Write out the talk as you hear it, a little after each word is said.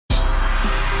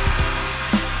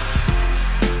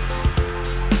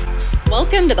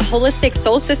Welcome to the Holistic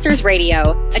Soul Sisters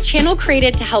Radio, a channel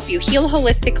created to help you heal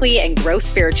holistically and grow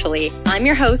spiritually. I'm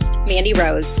your host, Mandy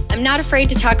Rose. I'm not afraid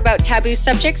to talk about taboo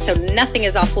subjects, so nothing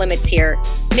is off limits here.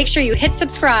 Make sure you hit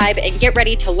subscribe and get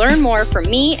ready to learn more from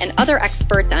me and other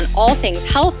experts on all things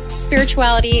health,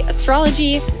 spirituality,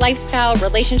 astrology, lifestyle,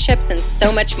 relationships, and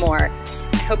so much more.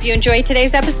 I hope you enjoyed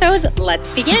today's episode.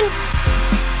 Let's begin.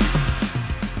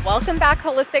 Welcome back,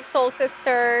 Holistic Soul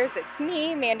Sisters. It's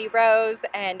me, Mandy Rose,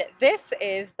 and this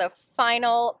is the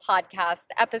final podcast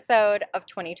episode of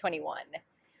 2021,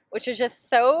 which is just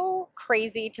so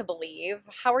crazy to believe.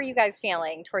 How are you guys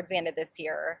feeling towards the end of this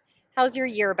year? How's your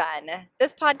year been?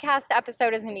 This podcast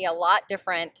episode is going to be a lot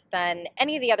different than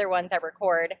any of the other ones I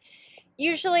record.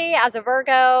 Usually, as a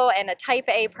Virgo and a Type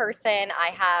A person, I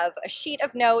have a sheet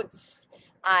of notes.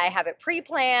 I have it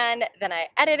pre-planned, then I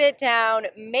edit it down,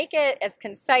 make it as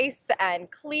concise and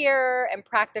clear and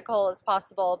practical as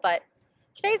possible. But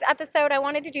today's episode, I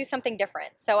wanted to do something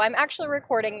different. So I'm actually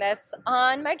recording this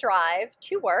on my drive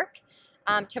to work,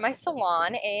 to my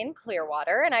salon in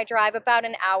Clearwater. And I drive about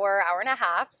an hour, hour and a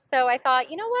half. So I thought,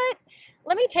 you know what?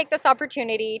 Let me take this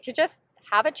opportunity to just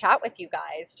have a chat with you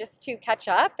guys, just to catch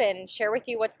up and share with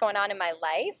you what's going on in my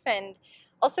life, and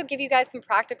also give you guys some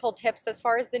practical tips as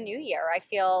far as the new year. I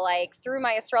feel like through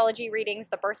my astrology readings,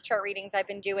 the birth chart readings I've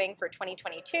been doing for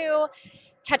 2022,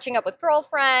 catching up with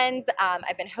girlfriends,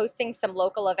 I've been hosting some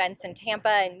local events in Tampa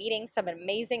and meeting some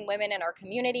amazing women in our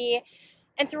community.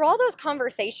 And through all those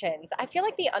conversations, I feel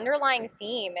like the underlying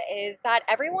theme is that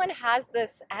everyone has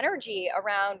this energy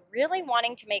around really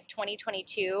wanting to make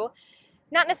 2022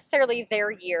 not necessarily their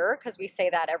year, because we say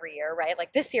that every year, right?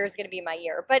 Like, this year is going to be my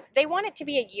year, but they want it to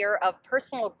be a year of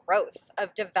personal growth,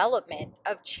 of development,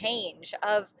 of change,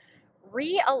 of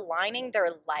realigning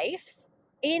their life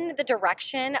in the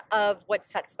direction of what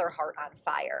sets their heart on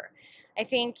fire. I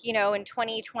think, in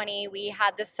 2020, we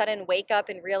had this sudden wake up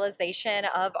and realization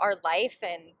of our life,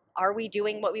 and are we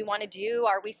doing what we want to do?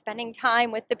 Are we spending time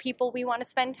with the people we want to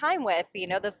spend time with?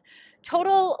 This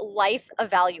total life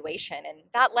evaluation. And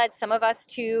that led some of us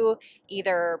to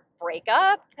either break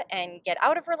up and get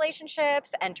out of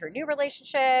relationships, enter new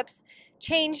relationships,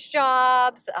 change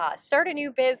jobs, start a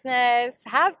new business,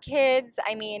 have kids.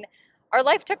 I mean, our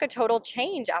life took a total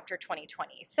change after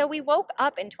 2020. So we woke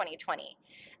up in 2020.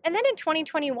 And then in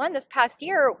 2021, this past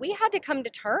year, we had to come to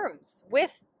terms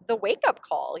with the wake-up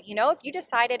call. If you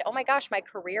decided, oh my gosh, my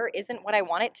career isn't what I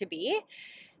want it to be,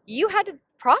 you had to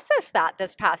process that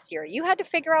this past year. You had to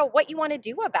figure out what you want to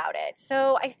do about it.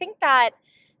 So I think that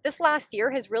this last year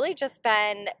has really just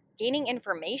been gaining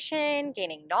information,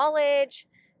 gaining knowledge,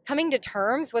 coming to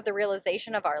terms with the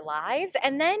realization of our lives,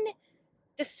 and then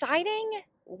deciding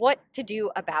what to do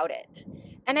about it.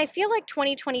 And I feel like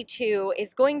 2022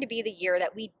 is going to be the year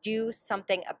that we do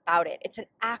something about it. It's an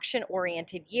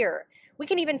action-oriented year. We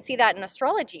can even see that in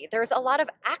astrology. There's a lot of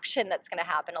action that's going to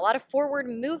happen, a lot of forward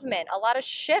movement, a lot of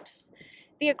shifts.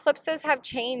 The eclipses have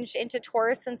changed into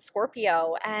Taurus and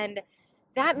Scorpio, and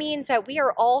that means that we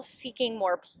are all seeking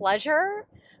more pleasure.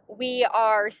 We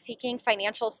are seeking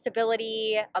financial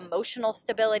stability, emotional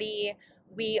stability.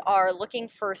 We are looking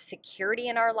for security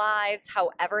in our lives,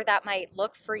 however that might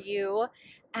look for you.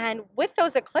 And with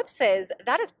those eclipses,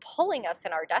 that is pulling us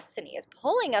in our destiny, is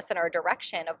pulling us in our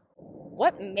direction of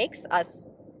what makes us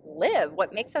live,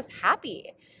 what makes us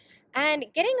happy. And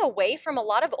getting away from a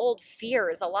lot of old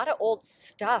fears, a lot of old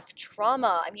stuff,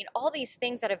 trauma. I mean, all these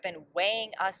things that have been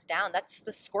weighing us down. That's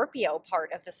the Scorpio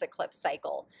part of this eclipse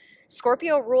cycle.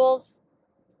 Scorpio rules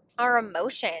our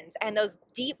emotions and those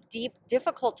deep,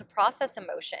 difficult to process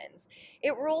emotions.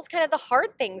 It rules kind of the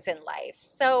hard things in life.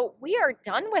 So we are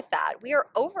done with that. We are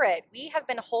over it. We have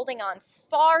been holding on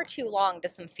far too long to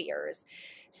some fears.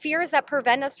 Fears that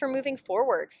prevent us from moving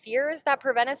forward. Fears that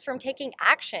prevent us from taking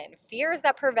action. Fears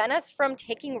that prevent us from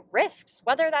taking risks,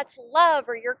 whether that's love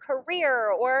or your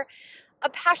career or a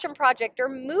passion project or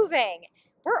moving.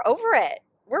 We're over it.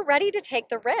 We're ready to take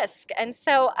the risk. And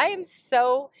so I am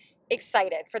so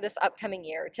excited for this upcoming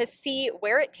year to see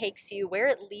where it takes you, where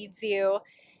it leads you.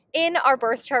 In our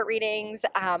birth chart readings,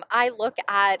 I look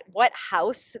at what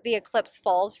house the eclipse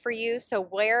falls for you. So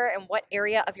where and what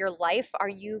area of your life are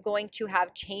you going to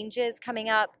have changes coming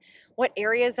up? What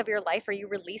areas of your life are you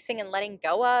releasing and letting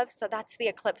go of? So that's the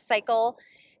eclipse cycle.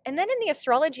 And then in the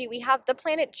astrology, we have the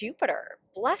planet Jupiter,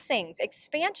 blessings,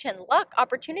 expansion, luck,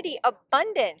 opportunity,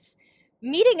 abundance,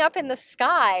 meeting up in the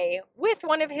sky with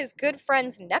one of his good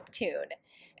friends, Neptune.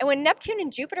 And when Neptune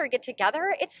and Jupiter get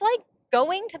together, it's like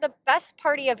going to the best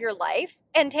party of your life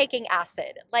and taking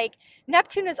acid. Like,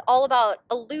 Neptune is all about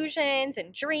illusions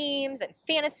and dreams and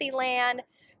fantasy land.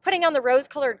 putting on the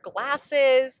rose-colored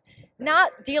glasses,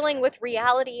 not dealing with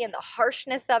reality and the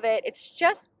harshness of it. It's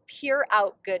just pure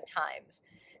out good times.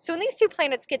 So when these two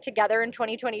planets get together in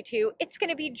 2022, it's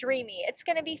going to be dreamy. It's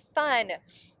going to be fun.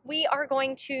 We are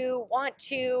going to want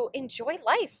to enjoy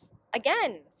life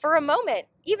again for a moment,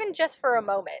 even just for a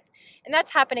moment. And that's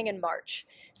happening in March.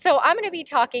 So I'm going to be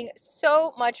talking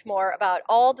so much more about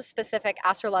all the specific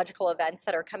astrological events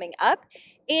that are coming up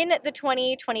in the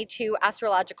 2022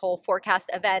 astrological forecast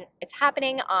event. It's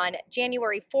happening on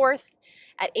January 4th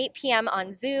at 8 p.m.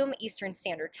 on Zoom Eastern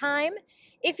Standard Time.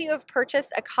 If you have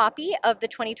purchased a copy of the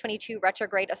 2022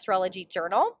 Retrograde Astrology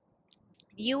Journal,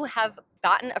 you have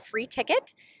gotten a free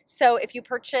ticket. So if you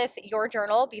purchase your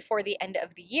journal before the end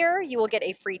of the year, you will get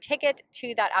a free ticket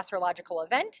to that astrological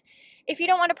event. If you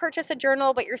don't want to purchase a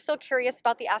journal, but you're still curious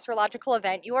about the astrological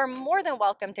event, you are more than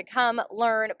welcome to come,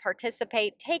 learn,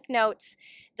 participate, take notes.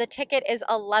 The ticket is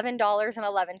 $11.11,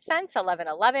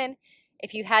 $11.11.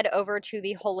 If you head over to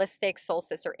the Holistic Soul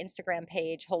Sister Instagram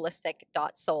page,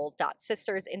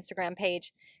 holistic.soul.sisters Instagram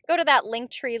page, go to that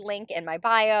Linktree link in my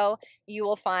bio. You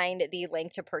will find the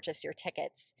link to purchase your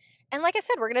tickets. And like I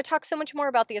said, we're going to talk so much more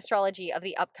about the astrology of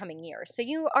the upcoming year. So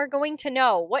you are going to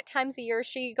know what times a year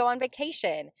should you go on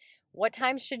vacation, what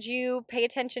times should you pay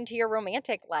attention to your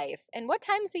romantic life, and what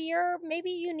times a year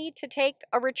maybe you need to take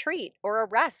a retreat or a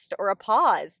rest or a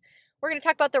pause. We're going to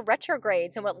talk about the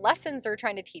retrogrades and what lessons they're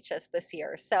trying to teach us this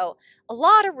year. So a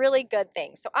lot of really good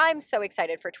things. So I'm so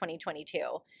excited for 2022.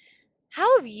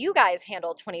 How have you guys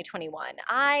handled 2021?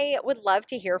 I would love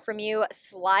to hear from you.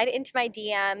 Slide into my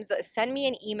DMs, send me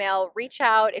an email, reach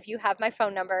out if you have my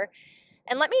phone number,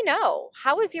 and let me know,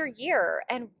 how was your year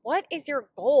and what is your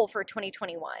goal for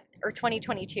 2021 or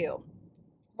 2022?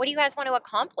 What do you guys want to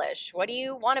accomplish? What do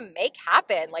you want to make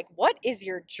happen? Like, what is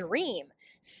your dream?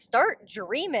 Start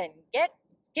dreaming. Get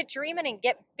dreaming and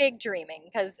get big dreaming,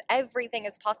 because everything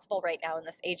is possible right now in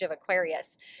this age of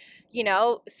Aquarius. You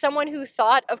know, someone who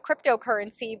thought of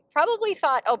cryptocurrency probably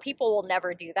thought, oh, people will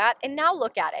never do that. And now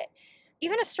look at it.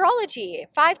 Even astrology,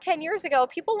 5-10 years ago,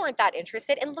 people weren't that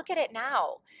interested, and look at it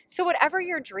now. So whatever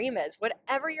your dream is,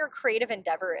 whatever your creative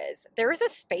endeavor is, there is a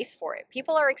space for it.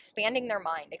 People are expanding their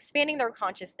mind, expanding their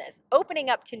consciousness, opening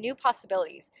up to new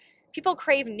possibilities. People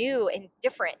crave new and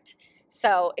different.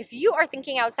 So if you are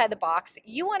thinking outside the box,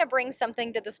 you want to bring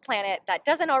something to this planet that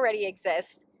doesn't already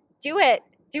exist, do it.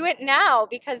 Do it now,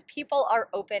 because people are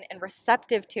open and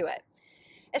receptive to it.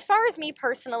 As far as me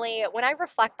personally, when I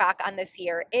reflect back on this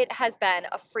year, it has been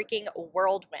a freaking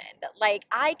whirlwind. Like,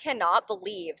 I cannot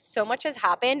believe so much has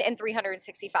happened in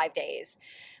 365 days.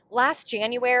 Last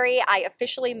January, I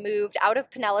officially moved out of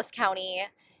Pinellas County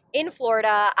in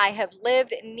Florida. I have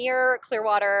lived near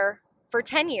Clearwater for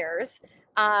 10 years,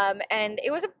 and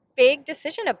it was a big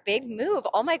decision, a big move.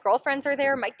 All my girlfriends are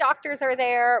there, my doctors are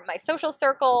there, my social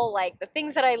circle, like the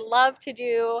things that I love to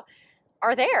do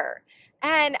are there.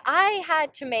 And I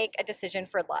had to make a decision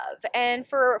for love and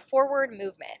for forward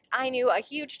movement. I knew a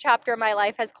huge chapter of my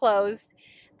life has closed.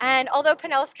 And although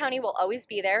Pinellas County will always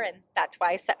be there, and that's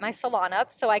why I set my salon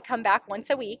up, so I come back once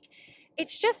a week,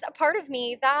 it's just a part of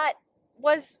me that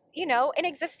was, you know, in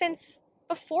existence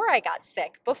before I got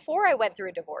sick, before I went through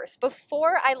a divorce,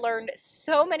 before I learned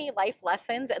so many life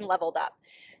lessons and leveled up.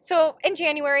 So in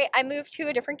January, I moved to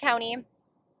a different county,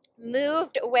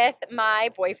 moved with my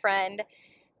boyfriend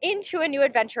into a new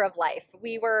adventure of life.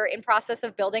 We were in process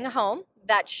of building a home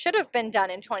that should have been done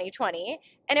in 2020,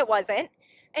 and it wasn't.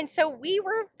 And so we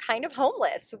were kind of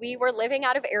homeless. We were living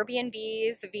out of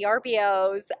Airbnbs,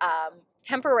 VRBOs,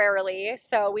 temporarily.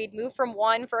 So we'd move from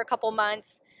one for a couple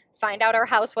months, find out our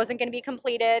house wasn't going to be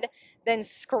completed, then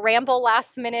scramble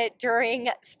last minute during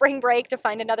spring break to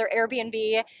find another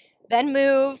Airbnb, then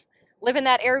move, live in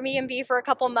that Airbnb for a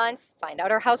couple months, find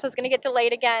out our house was going to get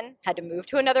delayed again, had to move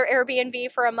to another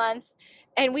Airbnb for a month.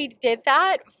 And we did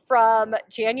that from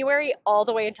January all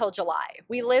the way until July.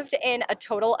 We lived in a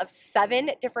total of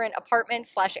 7 different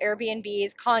apartments /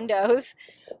 Airbnbs, condos,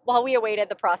 while we awaited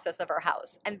the process of our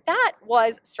house. And that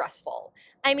was stressful.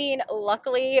 I mean,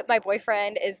 luckily, my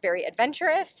boyfriend is very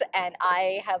adventurous, and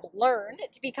I have learned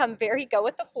to become very go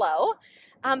with the flow.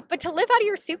 But to live out of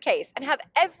your suitcase and have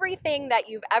everything that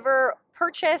you've ever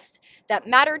purchased that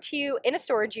mattered to you in a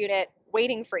storage unit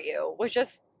waiting for you was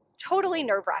just totally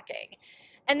nerve-wracking.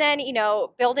 And then, you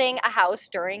know, building a house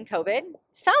during COVID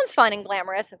sounds fun and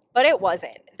glamorous, but it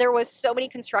wasn't. There was so many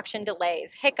construction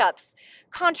delays, hiccups,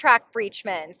 contract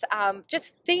breachments,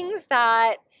 just things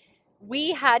that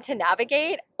we had to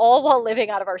navigate, all while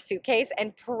living out of our suitcase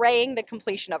and praying the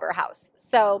completion of our house.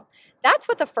 So that's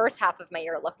what the first half of my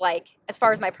year looked like as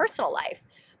far as my personal life.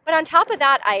 But on top of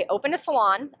that, I opened a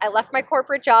salon. I left my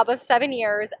corporate job of 7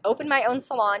 years, opened my own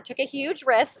salon, took a huge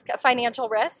risk, a financial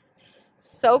risk.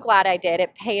 So glad I did.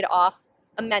 It paid off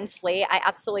immensely. I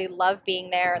absolutely love being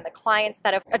there, and the clients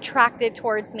that have attracted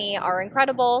towards me are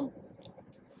incredible.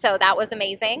 So that was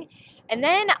amazing. And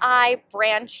then I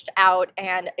branched out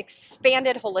and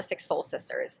expanded Holistic Soul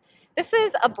Sisters. This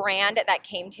is a brand that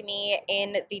came to me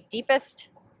in the deepest,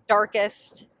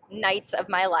 darkest nights of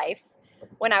my life,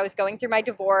 when I was going through my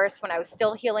divorce, when I was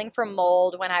still healing from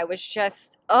mold, when I was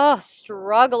just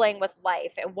struggling with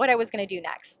life and what I was going to do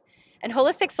next. And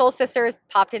Holistic Soul Sisters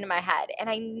popped into my head. And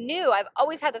I knew I've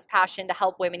always had this passion to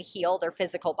help women heal their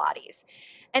physical bodies.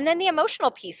 And then the emotional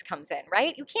piece comes in,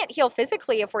 right? You can't heal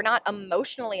physically if we're not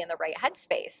emotionally in the right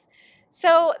headspace.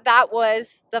 So that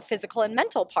was the physical and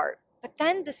mental part. But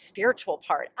then the spiritual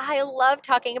part. I love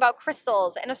talking about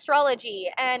crystals and astrology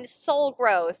and soul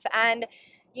growth and,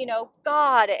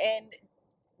 God and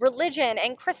religion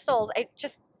and crystals.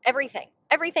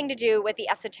 Everything to do with the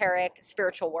esoteric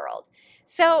spiritual world.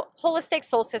 So Holistic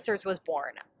Soul Sisters was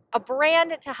born, a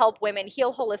brand to help women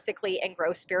heal holistically and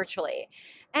grow spiritually.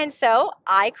 And so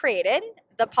I created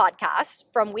the podcast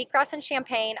from Wheatgrass and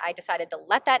Champagne. I decided to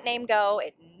let that name go.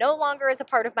 It no longer is a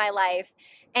part of my life,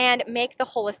 and make the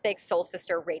Holistic Soul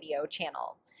Sister radio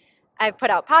channel. I've put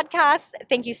out podcasts.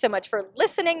 Thank you so much for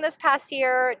listening this past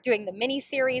year, doing the mini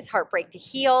series, Heartbreak to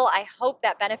Heal. I hope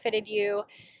that benefited you.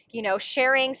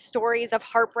 Sharing stories of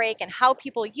heartbreak and how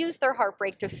people use their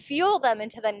heartbreak to fuel them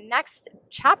into the next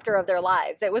chapter of their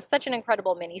lives. It was such an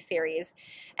incredible mini series.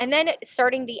 And then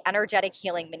starting the energetic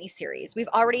healing mini series. We've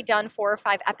already done 4 or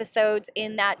 5 episodes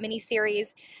in that mini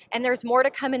series, and there's more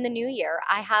to come in the new year.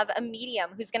 I have a medium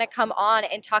who's going to come on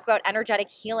and talk about energetic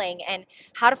healing and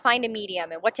how to find a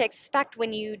medium and what to expect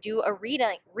when you do a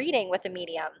reading with a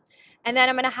medium. And then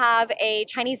I'm going to have a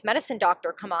Chinese medicine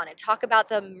doctor come on and talk about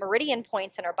the meridian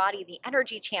points in our body, the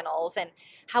energy channels, and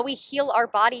how we heal our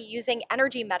body using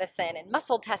energy medicine and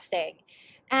muscle testing.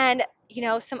 And,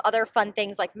 some other fun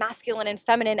things like masculine and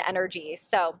feminine energy.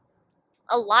 So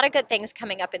a lot of good things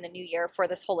coming up in the new year for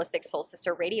this Holistic Soul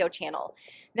Sister radio channel.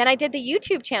 Then I did the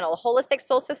YouTube channel, Holistic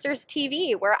Soul Sisters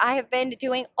TV, where I have been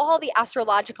doing all the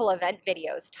astrological event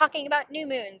videos, talking about new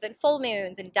moons and full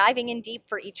moons and diving in deep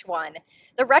for each one.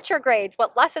 The retrogrades,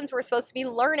 what lessons we're supposed to be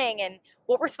learning and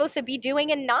what we're supposed to be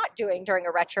doing and not doing during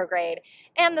a retrograde.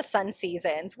 And the sun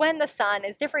seasons, when the sun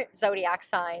is different zodiac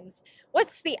signs.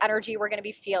 What's the energy we're going to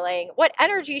be feeling? What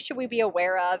energy should we be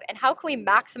aware of? And how can we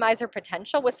maximize our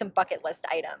potential with some bucket list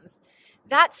items?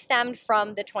 That stemmed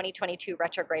from the 2022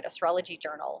 retrograde astrology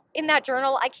journal. In that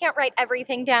journal, I can't write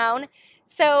everything down.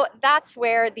 So that's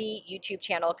where the YouTube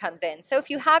channel comes in. So if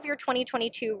you have your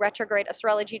 2022 retrograde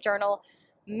astrology journal,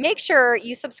 make sure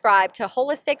you subscribe to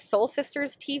Holistic Soul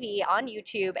Sisters TV on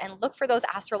YouTube and look for those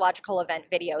astrological event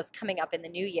videos coming up in the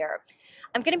new year.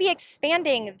 I'm going to be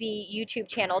expanding the YouTube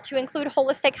channel to include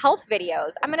holistic health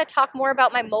videos. I'm going to talk more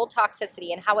about my mold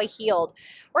toxicity and how I healed.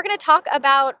 We're going to talk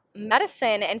about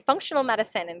medicine and functional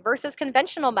medicine and versus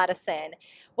conventional medicine,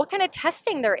 what kind of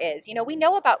testing there is. We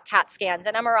know about CAT scans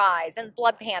and MRIs and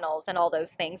blood panels and all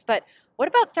those things, but what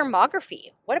about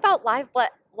thermography? What about live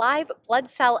blood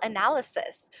cell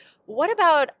analysis? What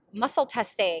about muscle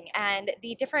testing and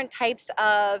the different types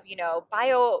of,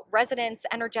 bioresonance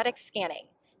energetic scanning?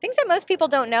 Things that most people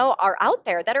don't know are out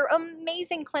there that are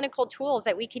amazing clinical tools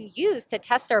that we can use to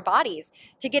test our bodies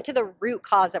to get to the root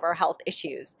cause of our health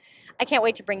issues. I can't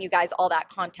wait to bring you guys all that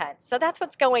content. So that's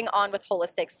what's going on with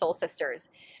Holistic Soul Sisters.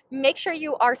 Make sure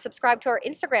you are subscribed to our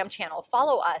Instagram channel.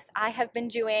 Follow us. I have been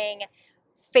doing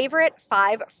Favorite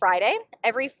 5 Friday.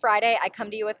 Every Friday, I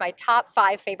come to you with my top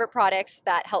 5 favorite products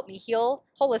that help me heal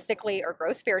holistically or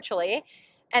grow spiritually.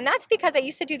 And that's because I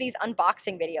used to do these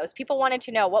unboxing videos. People wanted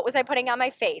to know, what was I putting on my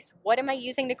face? What am I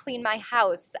using to clean my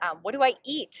house? What do I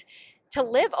eat to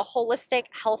live a holistic,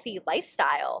 healthy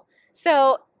lifestyle?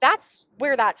 So that's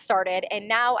where that started. And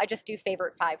now I just do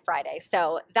Favorite 5 Friday.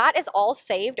 So that is all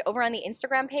saved over on the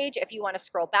Instagram page if you want to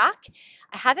scroll back.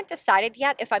 I haven't decided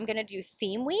yet if I'm going to do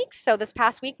theme weeks. So this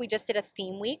past week, we just did a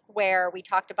theme week where we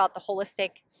talked about the Holistic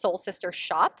Soul Sister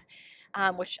shop,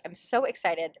 which I'm so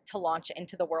excited to launch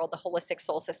into the world, the Holistic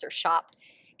Soul Sister shop.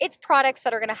 It's products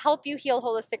that are going to help you heal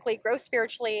holistically, grow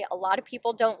spiritually. A lot of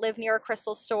people don't live near a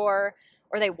crystal store,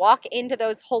 or they walk into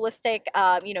those holistic,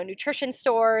 nutrition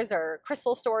stores or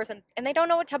crystal stores and they don't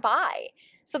know what to buy.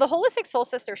 So the Holistic Soul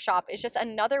Sister shop is just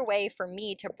another way for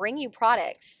me to bring you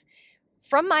products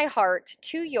from my heart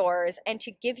to yours and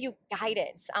to give you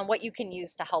guidance on what you can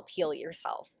use to help heal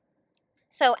yourself.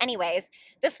 So, anyways,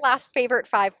 this last Favorite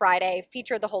Five Friday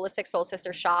featured the Holistic Soul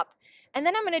Sister shop. And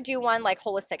then I'm going to do one like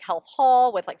Holistic Health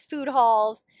Haul with like food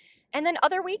hauls. And then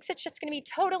other weeks, it's just going to be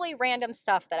totally random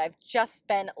stuff that I've just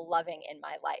been loving in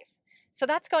my life. So,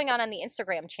 that's going on the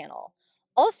Instagram channel.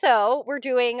 Also, we're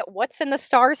doing What's in the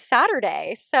Stars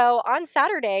Saturday. So, on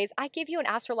Saturdays, I give you an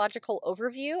astrological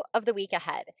overview of the week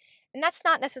ahead. And that's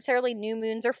not necessarily new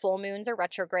moons or full moons or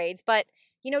retrogrades, but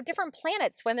different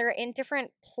planets, when they're in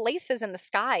different places in the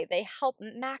sky, they help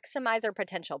maximize our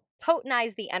potential,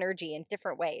 potentize the energy in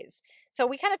different ways. So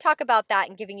we kind of talk about that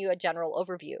and giving you a general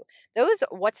overview. Those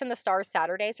What's in the Stars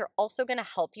Saturdays are also going to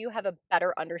help you have a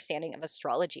better understanding of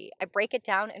astrology. I break it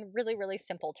down in really, really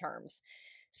simple terms.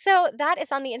 So that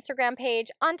is on the Instagram page.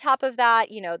 On top of that,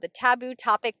 the Taboo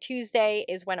Topic Tuesday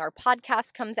is when our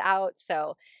podcast comes out.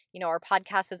 So, our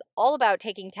podcast is all about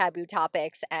taking taboo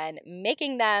topics and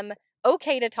making them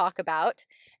okay to talk about.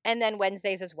 And then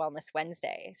Wednesdays is Wellness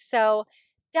Wednesday. So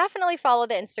definitely follow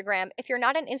the Instagram. If you're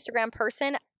not an Instagram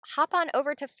person, hop on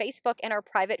over to Facebook and our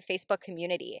private Facebook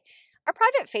community. Our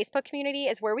private Facebook community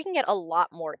is where we can get a lot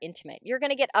more intimate. You're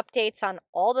going to get updates on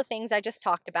all the things I just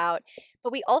talked about,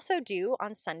 but we also do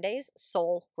on Sundays,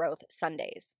 Soul Growth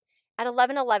Sundays at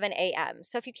 11:11 a.m.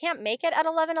 So if you can't make it at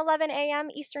 11:11 a.m.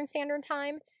 Eastern Standard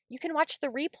Time, you can watch the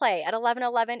replay at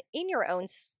 11:11 in your own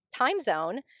time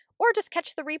zone, or just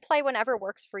catch the replay whenever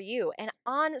works for you. And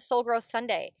on Soul Growth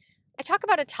Sunday, I talk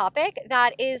about a topic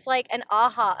that is like an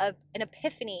aha, an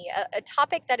epiphany, a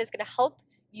topic that is going to help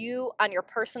you on your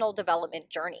personal development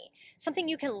journey, something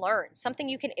you can learn, something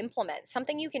you can implement,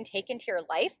 something you can take into your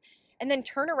life and then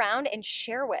turn around and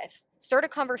share with, start a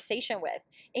conversation with,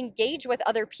 engage with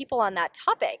other people on that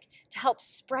topic to help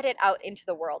spread it out into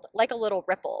the world like a little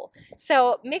ripple.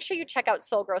 So make sure you check out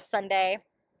Soul Growth Sunday.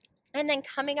 And then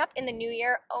coming up in the new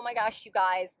year, oh my gosh, you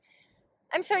guys,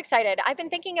 I'm so excited. I've been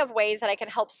thinking of ways that I can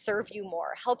help serve you more,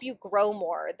 help you grow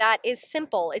more. That is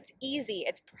simple, it's easy,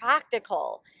 it's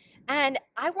practical. And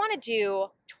I want to do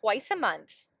twice a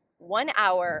month, 1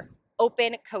 hour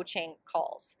open coaching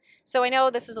calls. So I know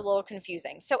this is a little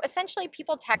confusing. So essentially,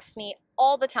 people text me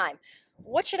all the time.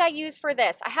 What should I use for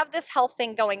this? I have this health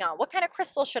thing going on. What kind of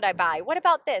crystal should I buy? What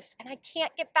about this? And I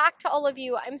can't get back to all of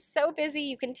you. I'm so busy.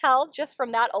 You can tell just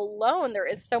from that alone, there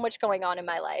is so much going on in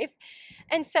my life.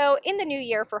 And so in the new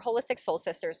year for Holistic Soul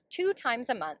Sisters, 2 times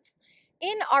a month,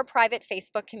 in our private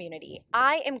Facebook community,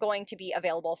 I am going to be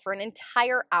available for an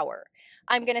entire hour.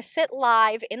 I'm going to sit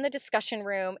live in the discussion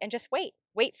room and just wait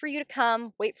for you to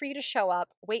come, wait for you to show up,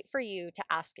 wait for you to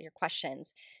ask your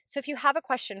questions. So if you have a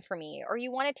question for me, or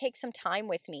you want to take some time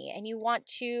with me and you want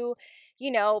to,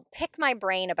 pick my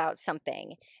brain about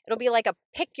something, it'll be like a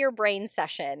pick your brain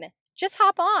session. Just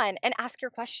hop on and ask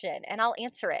your question and I'll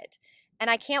answer it.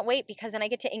 And I can't wait because then I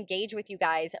get to engage with you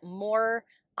guys more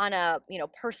on a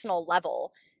personal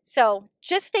level. So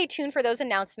just stay tuned for those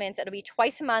announcements. It'll be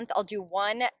twice a month. I'll do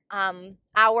 1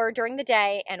 hour during the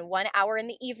day and 1 hour in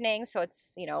the evening. So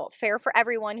it's fair for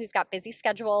everyone who's got busy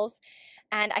schedules.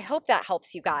 And I hope that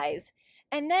helps you guys.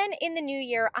 And then in the new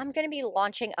year, I'm going to be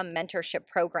launching a mentorship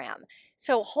program.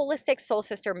 So Holistic Soul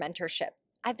Sister Mentorship.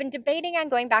 I've been debating on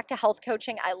going back to health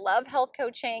coaching. I love health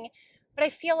coaching, but I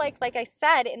feel like I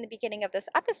said in the beginning of this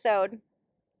episode,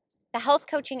 the health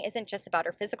coaching isn't just about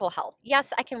our physical health.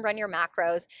 Yes, I can run your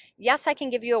macros. Yes, I can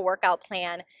give you a workout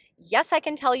plan. Yes, I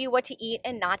can tell you what to eat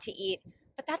and not to eat,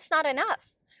 but that's not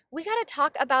enough. We got to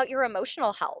talk about your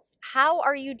emotional health. How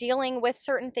are you dealing with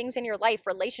certain things in your life,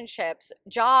 relationships,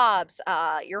 jobs,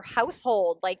 your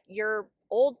household, like your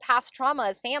old past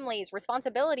traumas, families,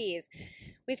 responsibilities?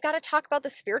 We've got to talk about the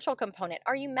spiritual component.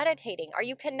 Are you meditating? Are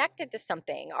you connected to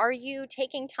something? Are you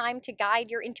taking time to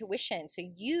guide your intuition so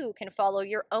you can follow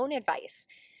your own advice?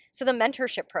 So the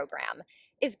mentorship program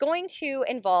is going to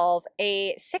involve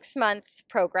a 6-month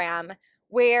program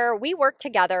where we work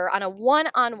together on a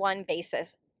one-on-one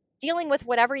basis, dealing with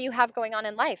whatever you have going on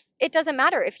in life. It doesn't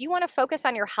matter. If you want to focus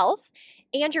on your health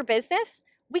and your business,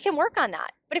 we can work on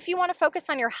that. But if you want to focus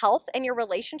on your health and your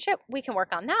relationship, we can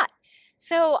work on that.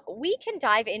 So we can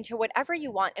dive into whatever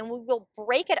you want and we will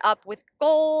break it up with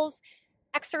goals,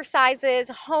 exercises,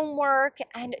 homework,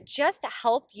 and just to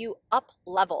help you up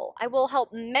level. I will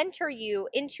help mentor you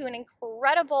into an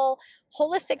incredible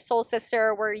holistic soul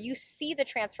sister where you see the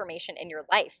transformation in your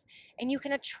life and you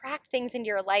can attract things into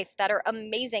your life that are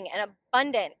amazing and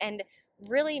abundant and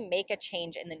really make a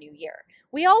change in the new year.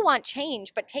 We all want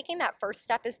change, but taking that first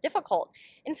step is difficult.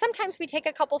 And sometimes we take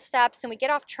a couple steps and we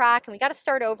get off track and we got to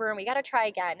start over and we got to try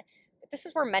again. But this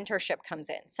is where mentorship comes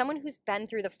in. Someone who's been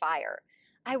through the fire.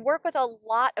 I work with a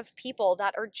lot of people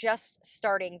that are just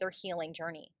starting their healing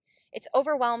journey. It's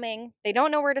overwhelming. They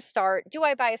don't know where to start. Do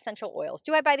I buy essential oils?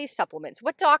 Do I buy these supplements?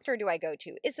 What doctor do I go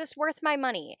to? Is this worth my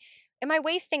money? Am I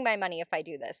wasting my money if I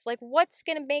do this? Like, what's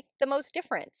going to make the most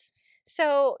difference?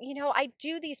 So, I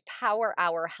do these power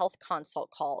hour health consult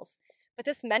calls, but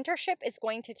this mentorship is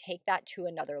going to take that to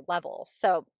another level.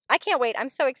 So, I can't wait. I'm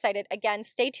so excited. Again,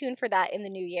 stay tuned for that in the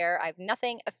new year. I have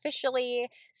nothing officially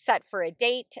set for a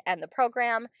date and the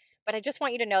program, but I just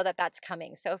want you to know that that's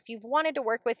coming. So if you've wanted to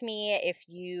work with me, if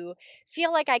you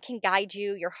feel like I can guide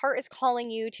you, your heart is calling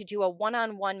you to do a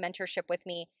one-on-one mentorship with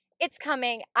me, it's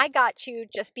coming. I got you.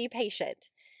 Just be patient.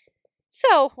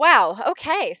 So, wow.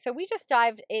 Okay. So we just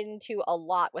dived into a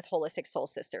lot with Holistic Soul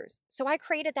Sisters. So I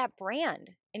created that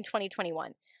brand in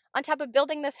 2021 on top of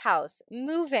building this house,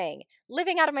 moving,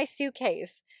 living out of my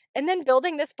suitcase, and then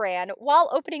building this brand while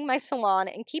opening my salon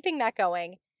and keeping that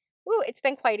going. Woo, it's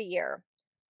been quite a year.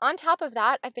 On top of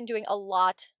that, I've been doing a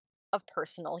lot of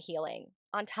personal healing.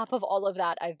 On top of all of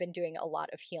that, I've been doing a lot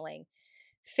of healing.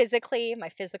 Physically, my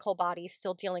physical body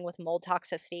still dealing with mold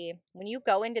toxicity. When you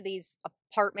go into these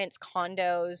apartments,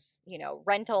 condos,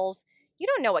 rentals, you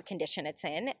don't know what condition it's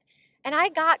in. And I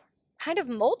got kind of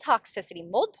mold toxicity,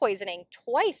 mold poisoning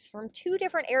twice from 2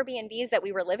 different Airbnbs that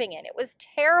we were living in. It was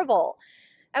terrible.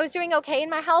 I was doing okay in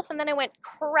my health, and then I went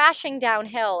crashing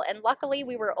downhill. And luckily,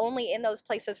 we were only in those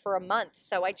places for a month,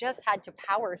 so I just had to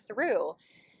power through.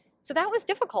 So that was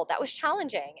difficult. That was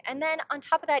challenging. And then on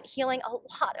top of that, healing a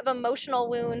lot of emotional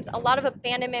wounds, a lot of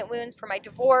abandonment wounds from my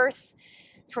divorce,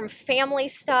 from family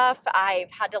stuff.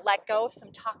 I've had to let go of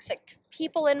some toxic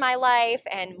people in my life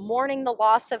and mourning the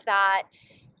loss of that.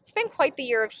 It's been quite the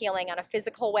year of healing on a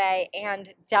physical way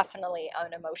and definitely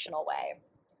an emotional way.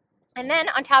 And then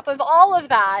on top of all of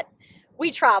that, we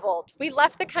traveled. We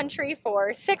left the country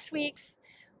for 6 weeks,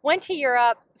 went to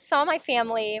Europe, saw my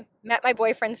family, met my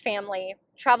boyfriend's family,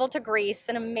 traveled to Greece,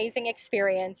 an amazing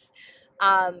experience.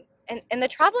 And the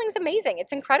traveling is amazing.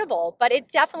 It's incredible, but it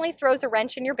definitely throws a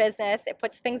wrench in your business. It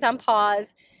puts things on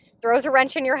pause, throws a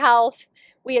wrench in your health.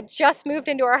 We had just moved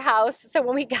into our house, so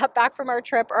when we got back from our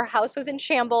trip, our house was in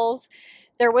shambles.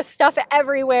 There was stuff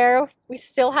everywhere. We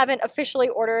still haven't officially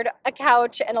ordered a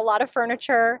couch and a lot of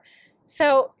furniture.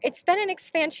 So it's been an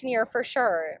expansion year for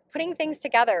sure. Putting things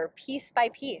together piece by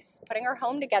piece, putting our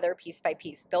home together piece by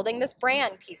piece, building this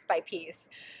brand piece by piece,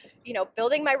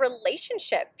 building my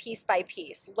relationship piece by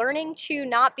piece, learning to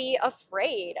not be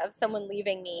afraid of someone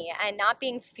leaving me and not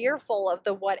being fearful of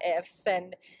the what ifs,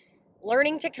 and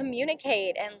learning to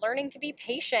communicate and learning to be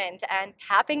patient and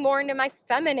tapping more into my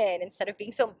feminine instead of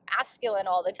being so masculine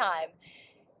all the time.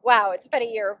 Wow, it's been a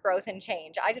year of growth and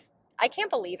change. I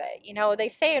can't believe it. They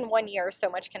say in 1 year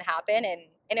so much can happen,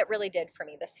 and it really did for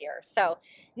me this year. So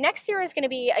next year is going to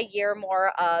be a year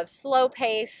more of slow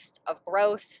paced, of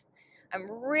growth.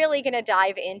 I'm really going to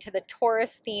dive into the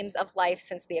Taurus themes of life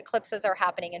since the eclipses are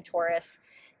happening in Taurus.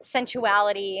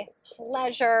 Sensuality,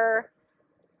 pleasure,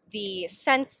 the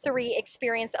sensory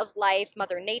experience of life,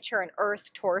 Mother Nature and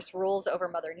Earth. Taurus rules over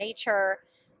Mother Nature,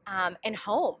 and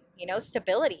home,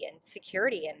 stability and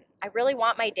security. And I really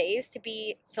want my days to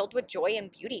be filled with joy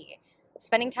and beauty.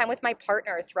 Spending time with my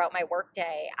partner throughout my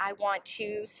workday. I want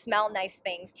to smell nice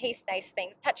things, taste nice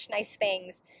things, touch nice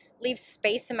things, leave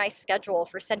space in my schedule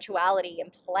for sensuality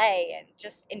and play and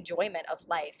just enjoyment of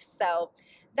life. So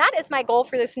that is my goal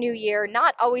for this new year,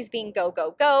 not always being go,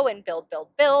 go, go and build, build,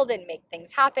 build and make things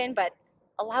happen, but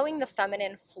allowing the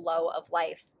feminine flow of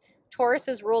life. Taurus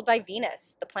is ruled by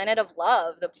Venus, the planet of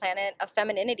love, the planet of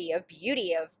femininity, of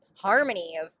beauty, of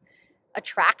harmony, of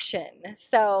attraction.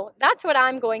 So that's what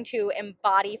I'm going to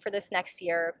embody for this next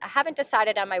year. I haven't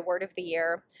decided on my word of the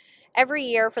year. Every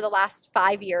year for the last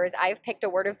 5 years, I've picked a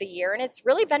word of the year, and it's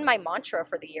really been my mantra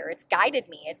for the year. It's guided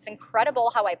me. It's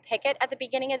incredible how I pick it at the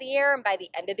beginning of the year, and by the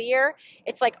end of the year,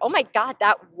 it's like, oh my God,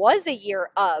 that was a year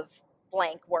of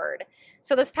blank word.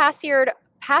 So this past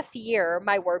year,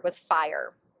 my word was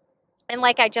fire. And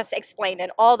like I just explained,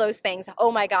 and all those things,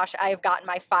 oh my gosh, I have gotten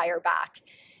my fire back.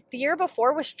 The year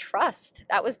before was trust.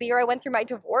 That was the year I went through my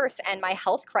divorce and my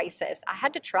health crisis. I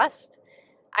had to trust.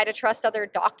 I had to trust other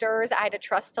doctors. I had to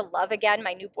trust to love again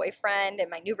my new boyfriend and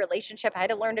my new relationship. I had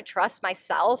to learn to trust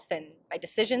myself and my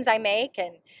decisions I make,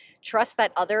 and trust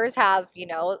that others have,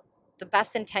 the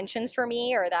best intentions for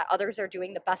me, or that others are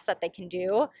doing the best that they can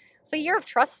do. So a year of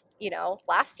trust,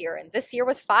 last year, and this year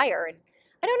was fire. And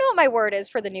I don't know what my word is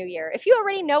for the new year. If you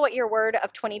already know what your word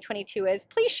of 2022 is,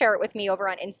 please share it with me over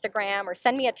on Instagram or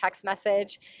send me a text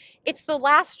message. It's the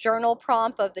last journal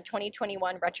prompt of the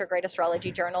 2021 Retrograde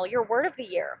Astrology Journal, your word of the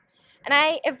year. And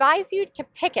I advise you to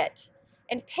pick it,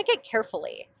 and pick it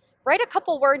carefully, write a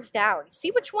couple words down,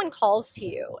 see which one calls to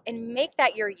you, and make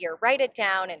that your year. Write it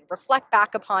down and reflect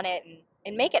back upon it,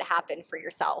 and make it happen for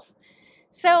yourself.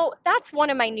 So that's one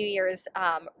of my New Year's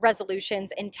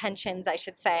resolutions, intentions, I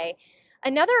should say.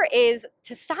 Another is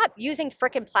to stop using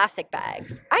frickin' plastic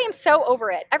bags. I am so over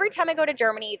it. Every time I go to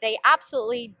Germany, they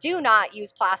absolutely do not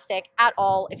use plastic at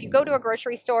all. If you go to a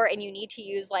grocery store and you need to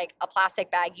use like a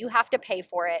plastic bag, you have to pay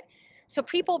for it. So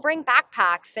people bring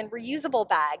backpacks and reusable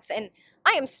bags. And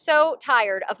I am so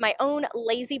tired of my own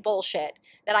lazy bullshit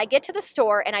that I get to the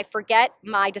store and I forget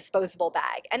my disposable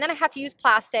bag. And then I have to use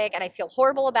plastic and I feel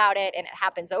horrible about it. And it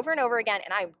happens over and over again.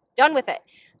 And I'm done with it.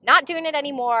 Not doing it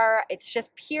anymore. It's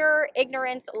just pure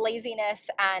ignorance, laziness,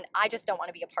 and I just don't want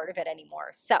to be a part of it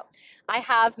anymore. So I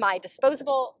have my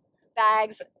disposable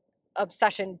bags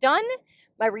obsession done.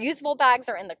 My reusable bags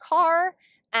are in the car.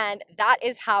 And that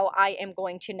is how I am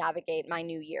going to navigate my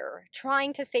new year,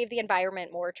 trying to save the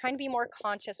environment more, trying to be more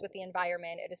conscious with the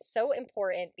environment. It is so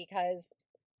important because,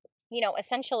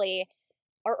 essentially,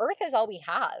 our earth is all we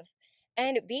have.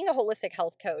 And being a holistic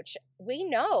health coach, we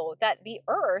know that the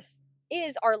earth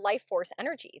is our life force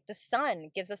energy. The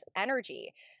sun gives us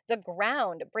energy. The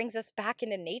ground brings us back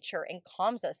into nature and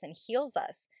calms us and heals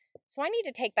us. So I need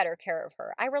to take better care of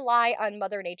her. I rely on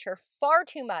Mother Nature far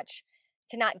too much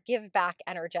to not give back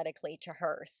energetically to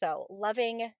her. So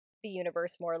loving the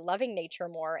universe more, loving nature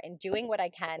more, and doing what I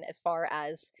can as far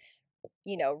as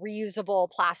reusable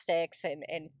plastics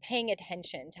and paying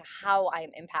attention to how I'm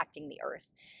impacting the earth.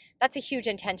 That's a huge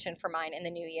intention for mine in the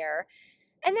new year.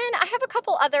 And then I have a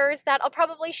couple others that I'll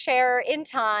probably share in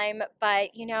time, but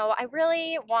I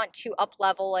really want to up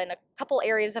level in a couple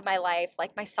areas of my life,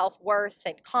 like my self-worth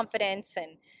and confidence.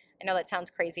 And I know that sounds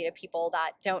crazy to people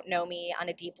that don't know me on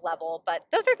a deep level, but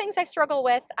those are things I struggle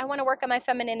with. I want to work on my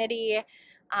femininity,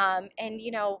 and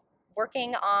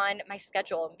working on my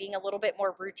schedule and being a little bit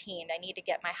more routine. I need to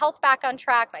get my health back on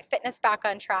track, my fitness back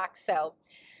on track. So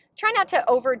try not to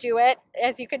overdo it,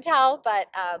 as you can tell, but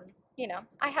I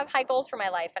have high goals for my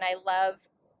life and I love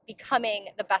becoming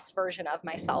the best version of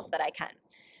myself that I can.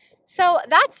 So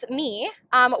that's me.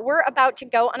 We're about to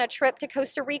go on a trip to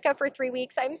Costa Rica for 3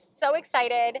 weeks. I'm so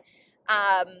excited.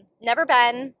 Never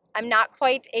been. I'm not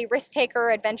quite a risk taker,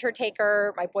 adventure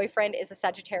taker. My boyfriend is a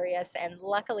Sagittarius, and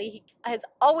luckily he has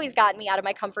always gotten me out of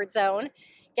my comfort zone,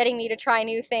 getting me to try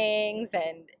new things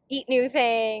and eat new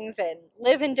things and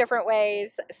live in different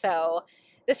ways. So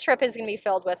this trip is going to be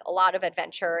filled with a lot of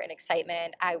adventure and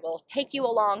excitement. I will take you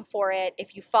along for it.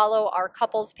 If you follow our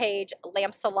couples page,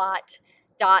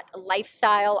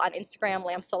 lampsalot.lifestyle on Instagram,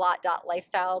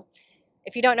 lampsalot.lifestyle.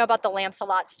 If you don't know about the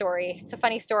Lampsalot story, it's a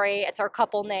funny story. It's our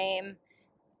couple name.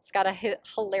 It's got a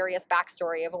hilarious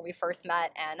backstory of when we first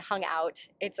met and hung out.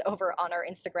 It's over on our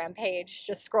Instagram page.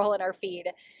 Just scroll in our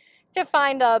feed to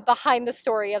find the behind the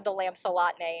story of the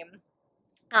Lampsalot name.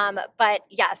 But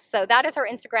yes, so that is our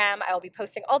Instagram. I will be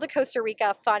posting all the Costa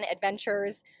Rica fun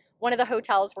adventures. One of the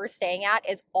hotels we're staying at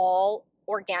is all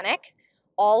organic,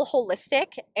 all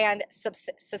holistic, and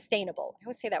sustainable. I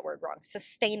always say that word wrong,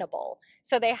 sustainable.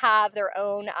 So they have their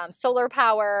own solar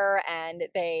power and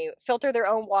they filter their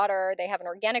own water. They have an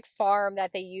organic farm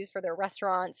that they use for their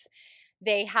restaurants.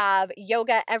 They have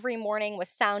yoga every morning with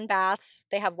sound baths.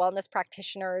 They have wellness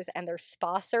practitioners, and their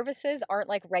spa services aren't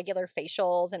like regular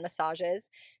facials and massages.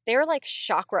 They're like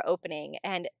chakra opening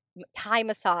and Thai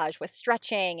massage with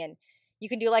stretching. And you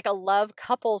can do like a love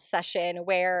couples session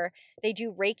where they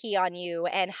do Reiki on you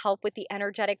and help with the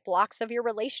energetic blocks of your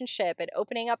relationship and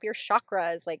opening up your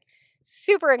chakras. Like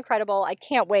super incredible. I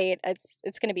can't wait. It's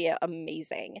going to be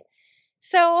amazing.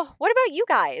 So, what about you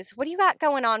guys? What do you got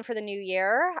going on for the new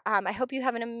year? I hope you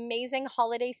have an amazing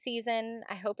holiday season.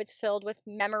 I hope it's filled with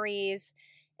memories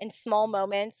and small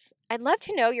moments. I'd love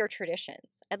to know your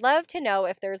traditions. I'd love to know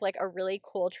if there's like a really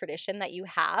cool tradition that you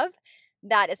have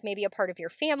that is maybe a part of your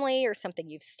family or something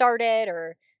you've started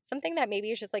or something that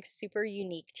maybe is just like super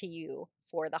unique to you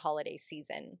for the holiday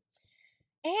season.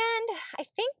 And I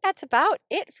think that's about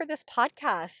it for this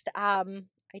podcast. I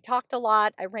talked a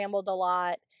lot, I rambled a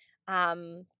lot.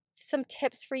 Um, some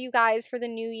tips for you guys for the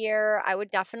new year. I would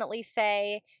definitely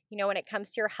say, when it comes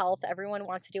to your health, everyone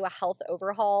wants to do a health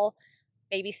overhaul.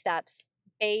 Baby steps.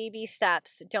 Baby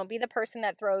steps. Don't be the person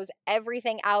that throws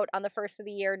everything out on the first of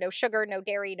the year. No sugar, no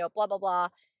dairy, no blah, blah, blah.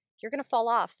 You're going to fall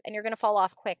off and you're going to fall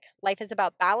off quick. Life is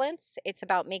about balance. It's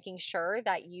about making sure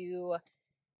that you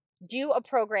do a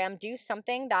program, do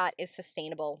something that is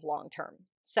sustainable long term.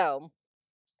 So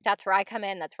that's where I come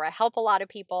in. That's where I help a lot of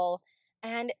people.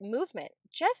 And movement,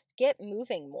 just get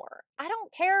moving more. I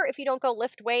don't care if you don't go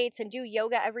lift weights and do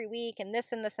yoga every week and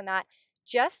this and this and that.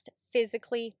 Just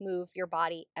physically move your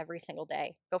body every single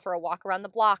day. Go for a walk around the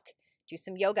block, do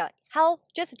some yoga. Hell,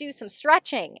 just do some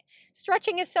stretching.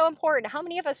 Stretching is so important. How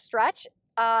many of us stretch?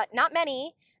 Not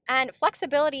many. And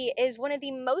flexibility is one of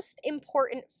the most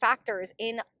important factors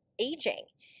in aging.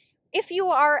 If you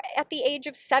are at the age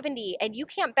of 70 and you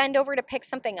can't bend over to pick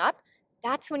something up,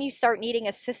 that's when you start needing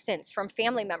assistance from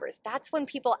family members. That's when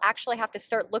people actually have to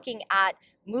start looking at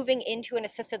moving into an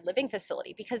assisted living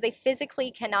facility because they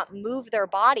physically cannot move their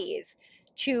bodies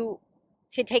to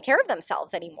take care of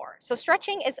themselves anymore. So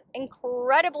stretching is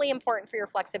incredibly important for your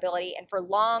flexibility and for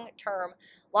long-term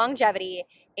longevity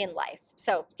in life.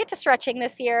 So get to stretching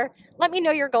this year. Let me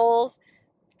know your goals.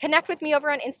 Connect with me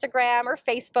over on Instagram or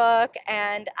Facebook.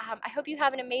 And I hope you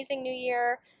have an amazing new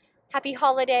year. Happy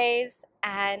holidays.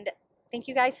 And thank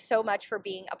you guys so much for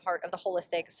being a part of the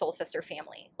Holistic Soul Sister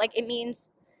family. Like, it means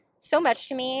so much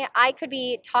to me. I could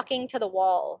be talking to the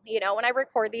wall. You know, when I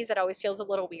record these, it always feels a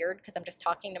little weird because I'm just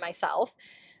talking to myself.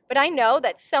 But I know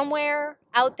that somewhere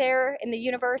out there in the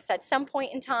universe, at some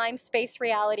point in time, space,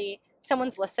 reality,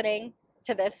 someone's listening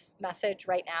to this message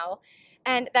right now.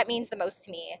 And that means the most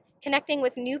to me. Connecting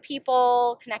with new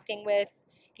people, connecting with,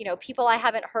 people I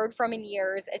haven't heard from in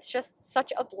years. It's just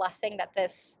such a blessing that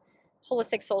this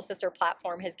Holistic Soul Sister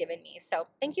platform has given me. So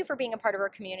thank you for being a part of our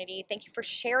community. Thank you for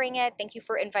sharing it. Thank you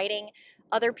for inviting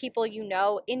other people you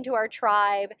know into our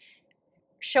tribe,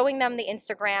 showing them the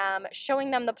Instagram, showing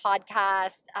them the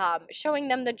podcast, showing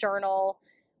them the journal,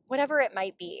 whatever it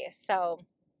might be. So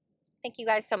thank you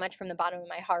guys so much from the bottom of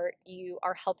my heart. You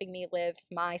are helping me live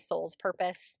my soul's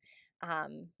purpose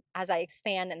as I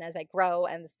expand and as I grow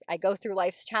and as I go through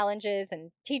life's challenges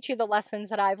and teach you the lessons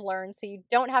that I've learned so you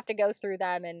don't have to go through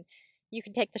them and you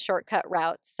can take the shortcut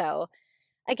route. So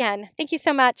again, thank you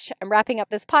so much. I'm wrapping up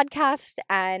this podcast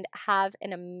and have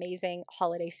an amazing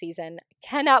holiday season.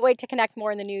 Cannot wait to connect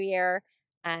more in the new year.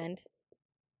 And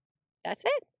that's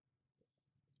it.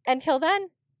 Until then,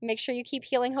 make sure you keep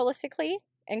healing holistically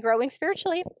and growing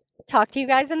spiritually. Talk to you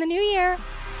guys in the new year.